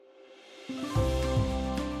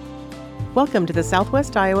Welcome to the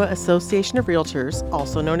Southwest Iowa Association of Realtors,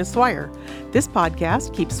 also known as SWIRE. This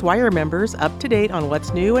podcast keeps SWIRE members up to date on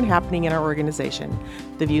what's new and happening in our organization.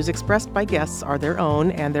 The views expressed by guests are their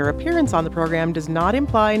own, and their appearance on the program does not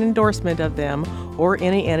imply an endorsement of them or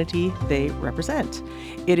any entity they represent.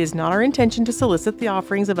 It is not our intention to solicit the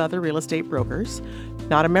offerings of other real estate brokers.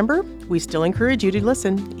 Not a member? We still encourage you to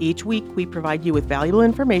listen. Each week, we provide you with valuable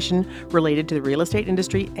information related to the real estate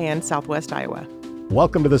industry and Southwest Iowa.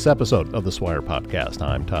 Welcome to this episode of the SWIRE Podcast.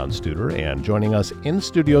 I'm Todd Studer, and joining us in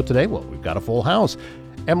studio today, well, we've got a full house.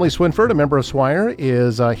 Emily Swinford, a member of SWIRE,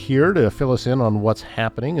 is here to fill us in on what's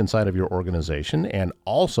happening inside of your organization. And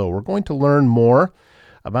also, we're going to learn more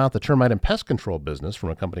about the termite and pest control business from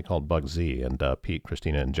a company called Bug-Z. And Pete,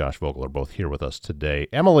 Christina, and Josh Vogel are both here with us today.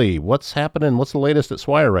 Emily, what's happening? What's the latest at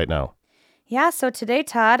SWIRE right now? Yeah, so today,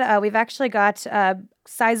 Todd, we've actually got a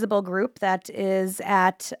sizable group that is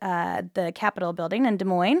at the Capitol building in Des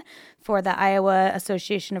Moines for the Iowa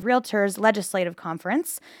Association of Realtors Legislative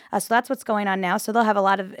Conference. So that's what's going on now. So they'll have a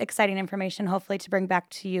lot of exciting information, hopefully, to bring back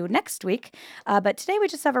to you next week. But today we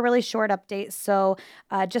just have a really short update. So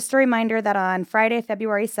just a reminder that on Friday,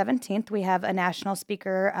 February 17th, we have a national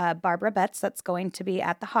speaker, Barbara Betts, that's going to be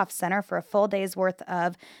at the Hoff Center for a full day's worth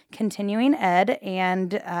of continuing ed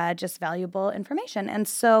and just valuable information. And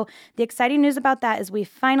so the exciting news about that is we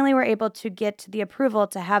finally were able to get the approval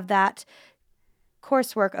to have that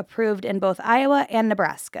coursework approved in both Iowa and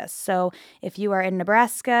Nebraska. So if you are in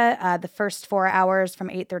Nebraska, the first 4 hours from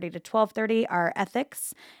 8:30 to 12:30 are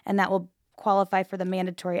ethics, and that will qualify for the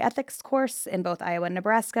mandatory ethics course in both Iowa and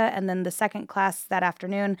Nebraska. And then the second class that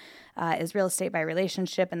afternoon is real estate by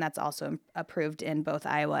relationship, and that's also approved in both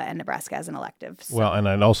Iowa and Nebraska as an elective. So. Well, and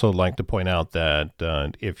I'd also like to point out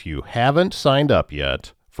that if you haven't signed up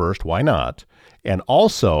yet, first, why not? And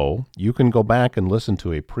also, you can go back and listen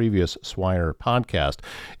to a previous SWIRE podcast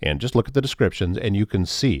and just look at the descriptions, and you can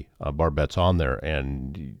see Barbette's on there.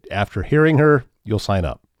 And after hearing her, you'll sign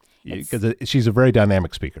up because she's a very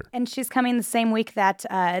dynamic speaker. And she's coming the same week that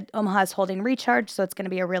Omaha is holding Recharge, so it's going to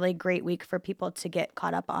be a really great week for people to get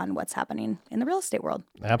caught up on what's happening in the real estate world.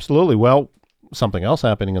 Absolutely. Well, something else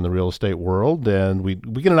happening in the real estate world, and we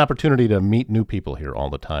get an opportunity to meet new people here all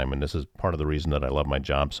the time, and this is part of the reason that I love my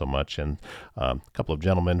job so much. And a couple of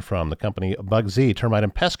gentlemen from the company Bug-Z, Termite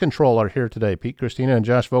and Pest Control, are here today. Pete, Christina, and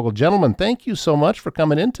Josh Vogel. Gentlemen, thank you so much for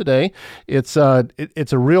coming in today. It's a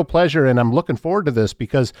real pleasure, and I'm looking forward to this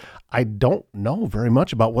because I don't know very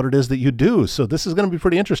much about what it is that you do, so this is going to be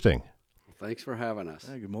pretty interesting. Thanks for having us.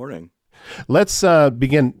 Hey, good morning. Let's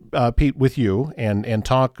begin, Pete, with you and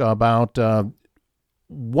talk about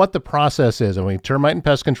what the process is. I mean, termite and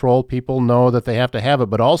pest control, people know that they have to have it,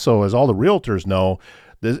 but also, as all the realtors know,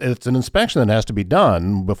 it's an inspection that has to be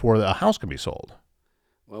done before a house can be sold.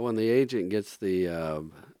 Well, when the agent gets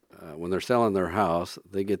when they're selling their house,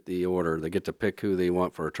 they get the order. They get to pick who they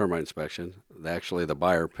want for a termite inspection. Actually, the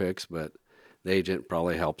buyer picks, but the agent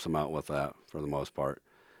probably helps them out with that for the most part.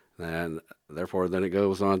 And therefore, then it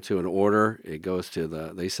goes on to an order. It goes to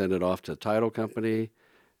they send it off to the title company.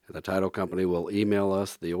 The title company will email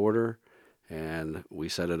us the order, and we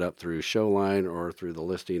set it up through Showline or through the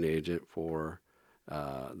listing agent for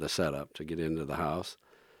the setup to get into the house.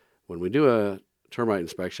 When we do a termite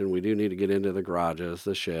inspection, we do need to get into the garages,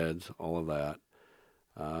 the sheds, all of that,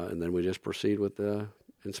 and then we just proceed with the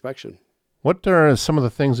inspection. What are some of the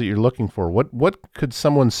things that you're looking for? What could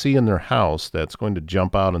someone see in their house that's going to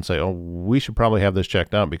jump out and say, oh, we should probably have this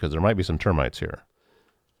checked out because there might be some termites here?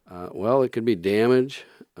 Well, it could be damage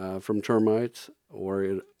from termites,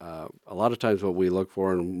 or a lot of times what we look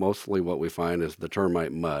for, and mostly what we find, is the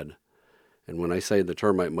termite mud. And when I say the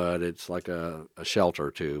termite mud, it's like a shelter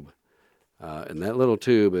tube. And that little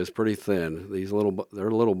tube is pretty thin.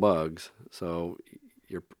 They're little bugs, so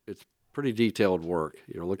it's pretty detailed work.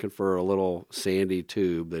 You're looking for a little sandy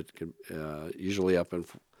tube that could usually up in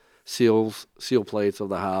seal plates of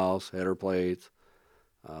the house, header plates,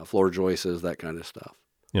 floor joists, that kind of stuff.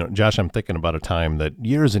 You know, Josh, I'm thinking about a time that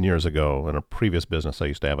years and years ago in a previous business I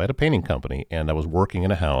used to have, I had a painting company, and I was working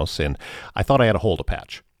in a house, and I thought I had a hole to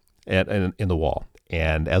patch in the wall.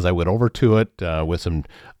 And as I went over to it with some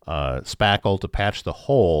spackle to patch the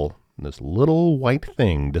hole, this little white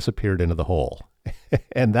thing disappeared into the hole.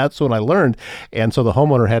 And that's when I learned. And so the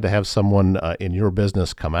homeowner had to have someone in your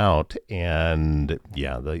business come out, and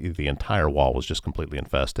the entire wall was just completely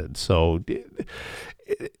infested. So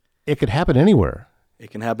it could happen anywhere. It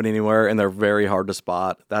can happen anywhere, and they're very hard to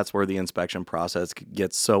spot. That's where the inspection process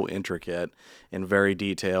gets so intricate and very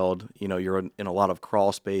detailed. You know, you're in a lot of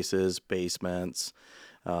crawl spaces, basements,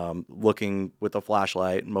 looking with a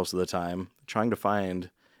flashlight most of the time, trying to find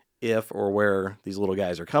if or where these little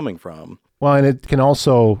guys are coming from. Well, and it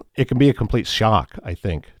can be a complete shock, I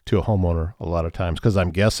think, to a homeowner a lot of times, because I'm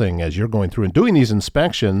guessing as you're going through and doing these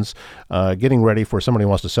inspections, getting ready for somebody who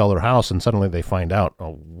wants to sell their house, and suddenly they find out,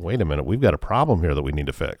 oh, wait a minute, we've got a problem here that we need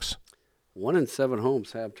to fix. 1 in 7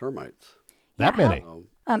 homes have termites. That many?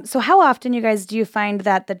 So how often, you guys, do you find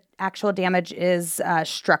that the actual damage is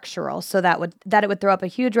structural? So that it would throw up a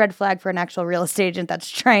huge red flag for an actual real estate agent that's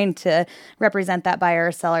trying to represent that buyer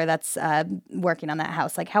or seller that's working on that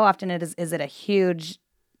house. Like, how often is it a huge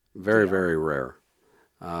Very, deal? very rare.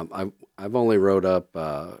 I've only wrote up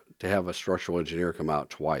to have a structural engineer come out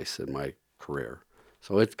twice in my career.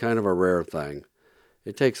 So it's kind of a rare thing.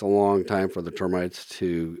 It takes a long time for the termites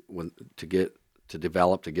to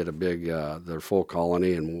develop, to get a big, their full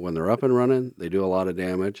colony. And when they're up and running, they do a lot of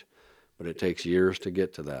damage, but it takes years to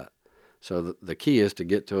get to that. So the key is to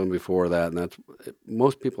get to them before that. And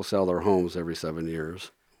most people sell their homes every 7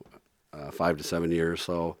 years, 5 to 7 years.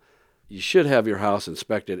 So you should have your house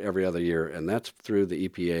inspected every other year. And that's through the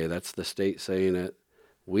EPA. That's the state saying it.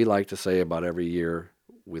 We like to say about every year.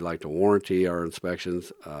 We like to warranty our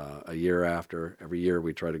inspections a year after. Every year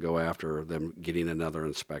we try to go after them getting another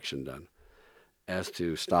inspection done, as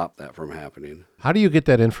to stop that from happening. How do you get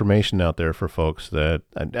that information out there for folks that,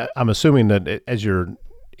 I'm assuming that as you're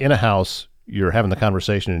in a house, you're having the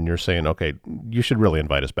conversation and you're saying, okay, you should really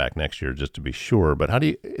invite us back next year just to be sure. But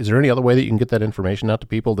is there any other way that you can get that information out to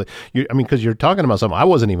people because you're talking about something I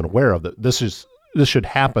wasn't even aware of, that this should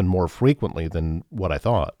happen more frequently than what I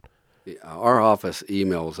thought. Our office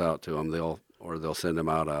emails out to them. They'll send them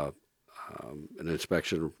out an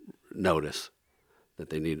inspection notice that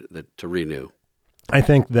they need to renew. I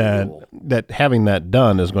think that having that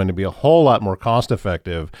done is going to be a whole lot more cost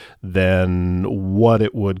effective than what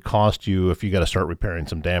it would cost you if you got to start repairing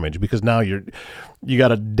some damage, because now you got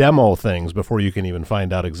to demo things before you can even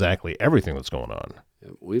find out exactly everything that's going on.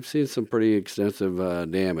 We've seen some pretty extensive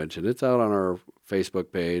damage, and it's out on our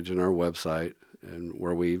Facebook page and our website, and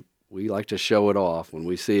where we like to show it off. When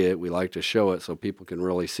we see it, we like to show it so people can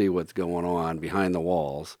really see what's going on behind the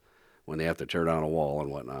walls when they have to tear down a wall and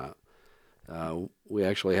whatnot. We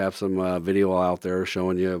actually have some video out there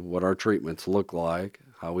showing you what our treatments look like,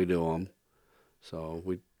 how we do them. So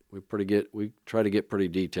we try to get pretty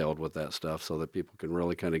detailed with that stuff so that people can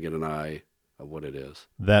really kind of get an eye of what it is.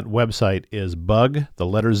 That website is bug, the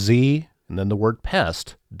letter Z, and then the word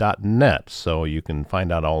pest.net. So you can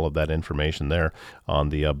find out all of that information there on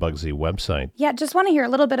the Bugzy website. Yeah, just want to hear a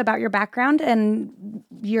little bit about your background and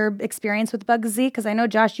your experience with Bugzy, because I know,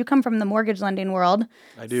 Josh, you come from the mortgage lending world.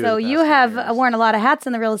 I do. So you have worn a lot of hats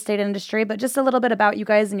in the real estate industry, but just a little bit about you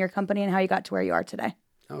guys and your company and how you got to where you are today.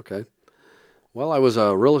 Okay. Well, I was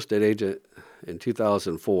a real estate agent in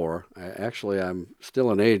 2004. I'm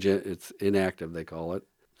still an agent. It's inactive, they call it.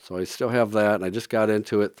 So I still have that, and I just got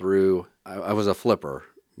into it through, I was a flipper.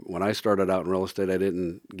 When I started out in real estate, I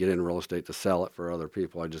didn't get in real estate to sell it for other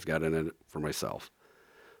people. I just got in it for myself.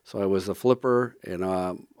 So I was a flipper, and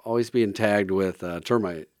always being tagged with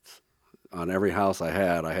termites. On every house I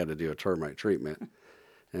had to do a termite treatment.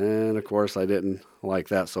 And, of course, I didn't like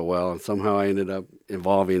that so well, and somehow I ended up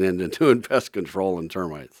evolving into doing pest control and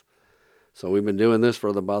termites. So we've been doing this for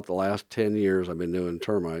about the last 10 years. I've been doing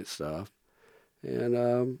termite stuff.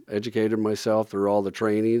 And educated myself through all the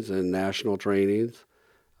trainings and national trainings.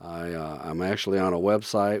 I'm actually on a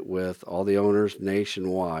website with all the owners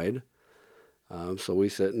nationwide. So we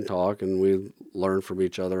sit and talk and we learn from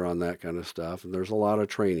each other on that kind of stuff. And there's a lot of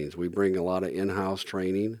trainings. We bring a lot of in-house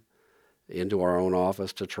training into our own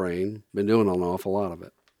office to train. Been doing an awful lot of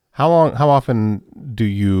it. How often do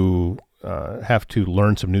you have to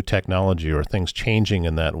learn some new technology or things changing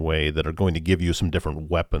in that way that are going to give you some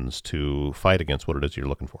different weapons to fight against what it is you're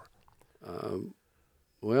looking for?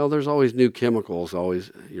 Well, there's always new chemicals.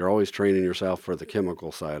 You're always training yourself for the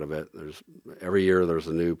chemical side of it. Every year there's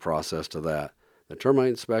a new process to that. The termite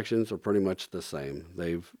inspections are pretty much the same.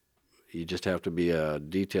 You just have to be a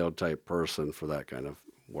detailed type person for that kind of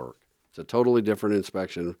work. It's a totally different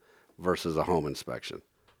inspection versus a home inspection.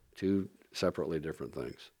 Two separately different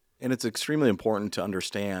things. And it's extremely important to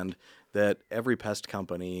understand that every pest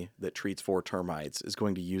company that treats for termites is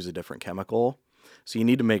going to use a different chemical. So you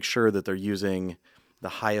need to make sure that they're using the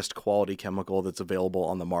highest quality chemical that's available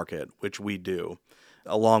on the market, which we do.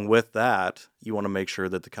 Along with that, you want to make sure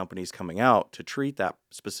that the companies coming out to treat that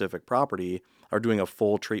specific property are doing a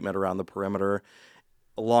full treatment around the perimeter,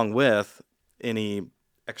 along with any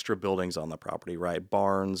extra buildings on the property, right?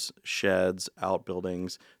 Barns, sheds,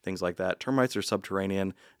 outbuildings, things like that. Termites are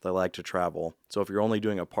subterranean. They like to travel. So if you're only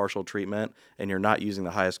doing a partial treatment and you're not using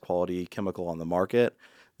the highest quality chemical on the market,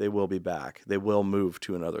 they will be back. They will move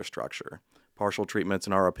to another structure. Partial treatments,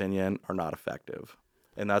 in our opinion, are not effective.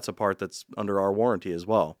 And that's a part that's under our warranty as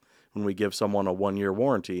well. When we give someone a 1-year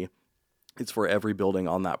warranty, it's for every building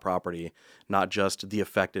on that property, not just the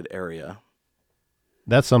affected area.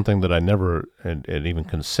 That's something that I never had even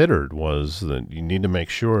considered, was that you need to make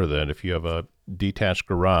sure that if you have a detached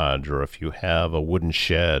garage or if you have a wooden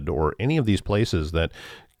shed or any of these places that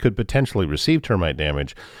could potentially receive termite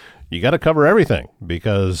damage, you got to cover everything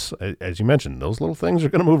because, as you mentioned, those little things are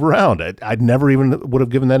going to move around. I'd never even would have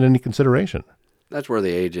given that any consideration. That's where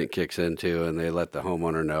the agent kicks into, and they let the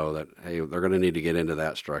homeowner know that, hey, they're going to need to get into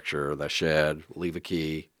that structure, the shed, leave a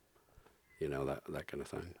key, that kind of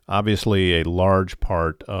thing. Obviously, a large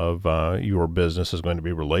part of your business is going to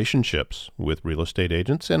be relationships with real estate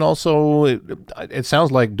agents, and also it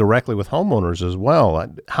sounds like directly with homeowners as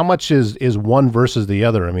well. How much is one versus the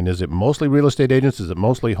other? I mean, is it mostly real estate agents? Is it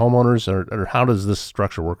mostly homeowners? Or how does this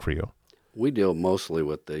structure work for you? We deal mostly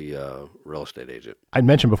with the real estate agent. I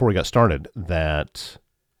mentioned before we got started that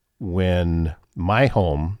when my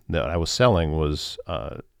home that I was selling was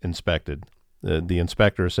inspected, the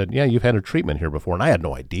inspector said, yeah, you've had a treatment here before. And I had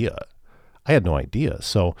no idea.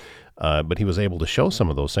 So, but he was able to show some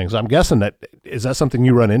of those things. I'm guessing is that something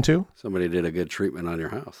you run into? Somebody did a good treatment on your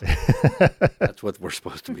house. That's what we're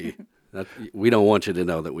supposed to be. We don't want you to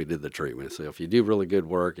know that we did the treatment. So if you do really good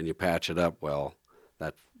work and you patch it up, well,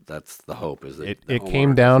 that's the hope. Is that it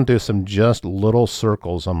came down to some just little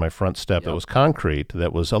circles on my front step. That was concrete.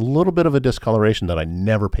 That was a little bit of a discoloration that I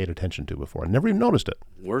never paid attention to before. I never even noticed it.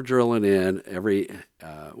 We're drilling in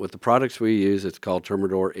with the products we use. It's called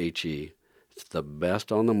Termidor HE. It's the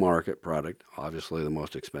best on the market product. Obviously, the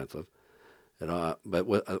most expensive. But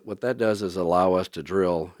what that does is allow us to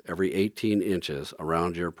drill every 18 inches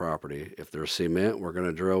around your property. If there's cement, we're going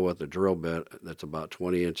to drill with a drill bit that's about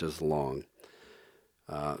 20 inches long.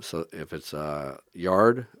 So if it's a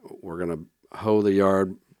yard, we're going to hoe the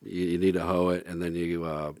yard. You need to hoe it, and then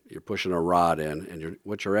you're pushing a rod in, and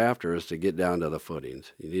what you're after is to get down to the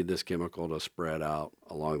footings. You need this chemical to spread out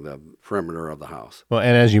along the perimeter of the house. Well,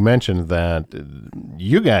 and as you mentioned that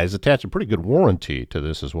you guys attach a pretty good warranty to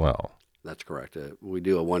this as well. That's correct. We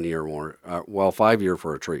do a 1-year warranty, 5-year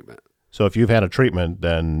for a treatment. So if you've had a treatment,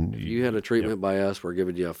 then... If you had a treatment by us, we're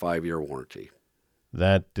giving you a 5-year warranty.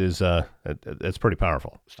 That is, that's pretty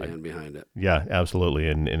powerful. Stand behind it. Yeah, absolutely.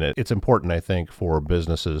 And it's important, I think, for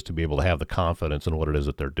businesses to be able to have the confidence in what it is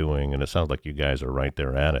that they're doing. And it sounds like you guys are right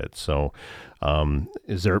there at it. So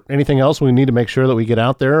is there anything else we need to make sure that we get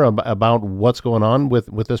out there about what's going on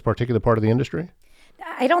with this particular part of the industry?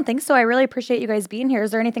 I don't think so. I really appreciate you guys being here.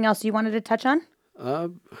 Is there anything else you wanted to touch on?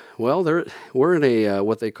 Well, we're in a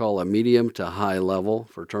what they call a medium to high level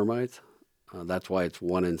for termites. That's why it's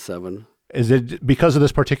 1 in 7. Is it because of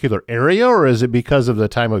this particular area, or is it because of the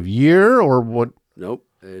time of year, or what? Nope.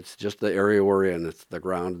 It's just the area we're in. It's the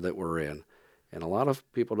ground that we're in. And a lot of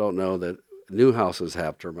people don't know that new houses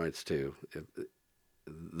have termites too.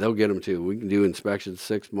 They'll get them too. We can do inspections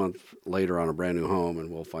 6 months later on a brand new home, and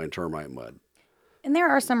we'll find termite mud. And there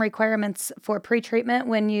are some requirements for pre-treatment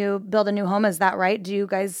when you build a new home. Is that right? Do you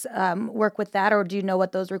guys work with that, or do you know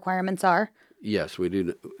what those requirements are? Yes, we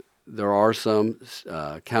do. There are some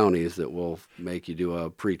counties that will make you do a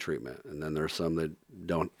pre-treatment, and then there's some that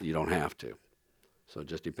you don't have to. So it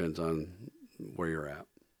just depends on where you're at.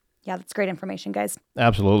 Yeah, that's great information, guys.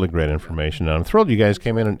 Absolutely great information. I'm thrilled you guys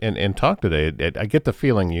came in and talked today. I get the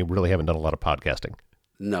feeling you really haven't done a lot of podcasting.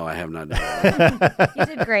 No, I have not done that. You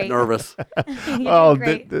did great. Nervous. Well,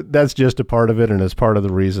 that's just a part of it, and it's part of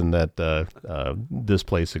the reason that this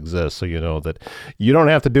place exists. So you know that you don't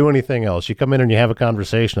have to do anything else. You come in and you have a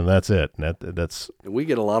conversation, and that's it. And that's. We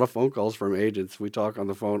get a lot of phone calls from agents. We talk on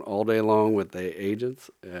the phone all day long with the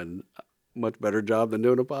agents, and much better job than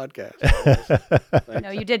doing a podcast.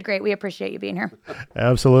 No, you did great. We appreciate you being here.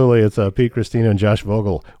 Absolutely. It's Pete, Christina, and Josh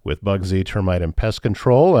Vogel with Bugsy Termite and Pest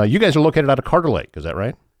Control. You guys are located out of Carter Lake, is that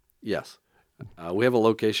right? Yes. We have a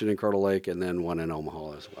location in Carter Lake and then one in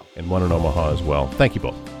Omaha as well. And one in Omaha as well. Thank you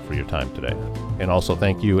both for your time today. And also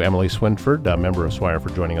thank you, Emily Swinford, a member of Swire, for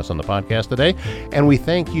joining us on the podcast today. And we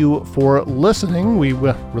thank you for listening. We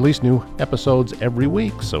release new episodes every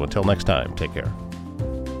week. So until next time, take care.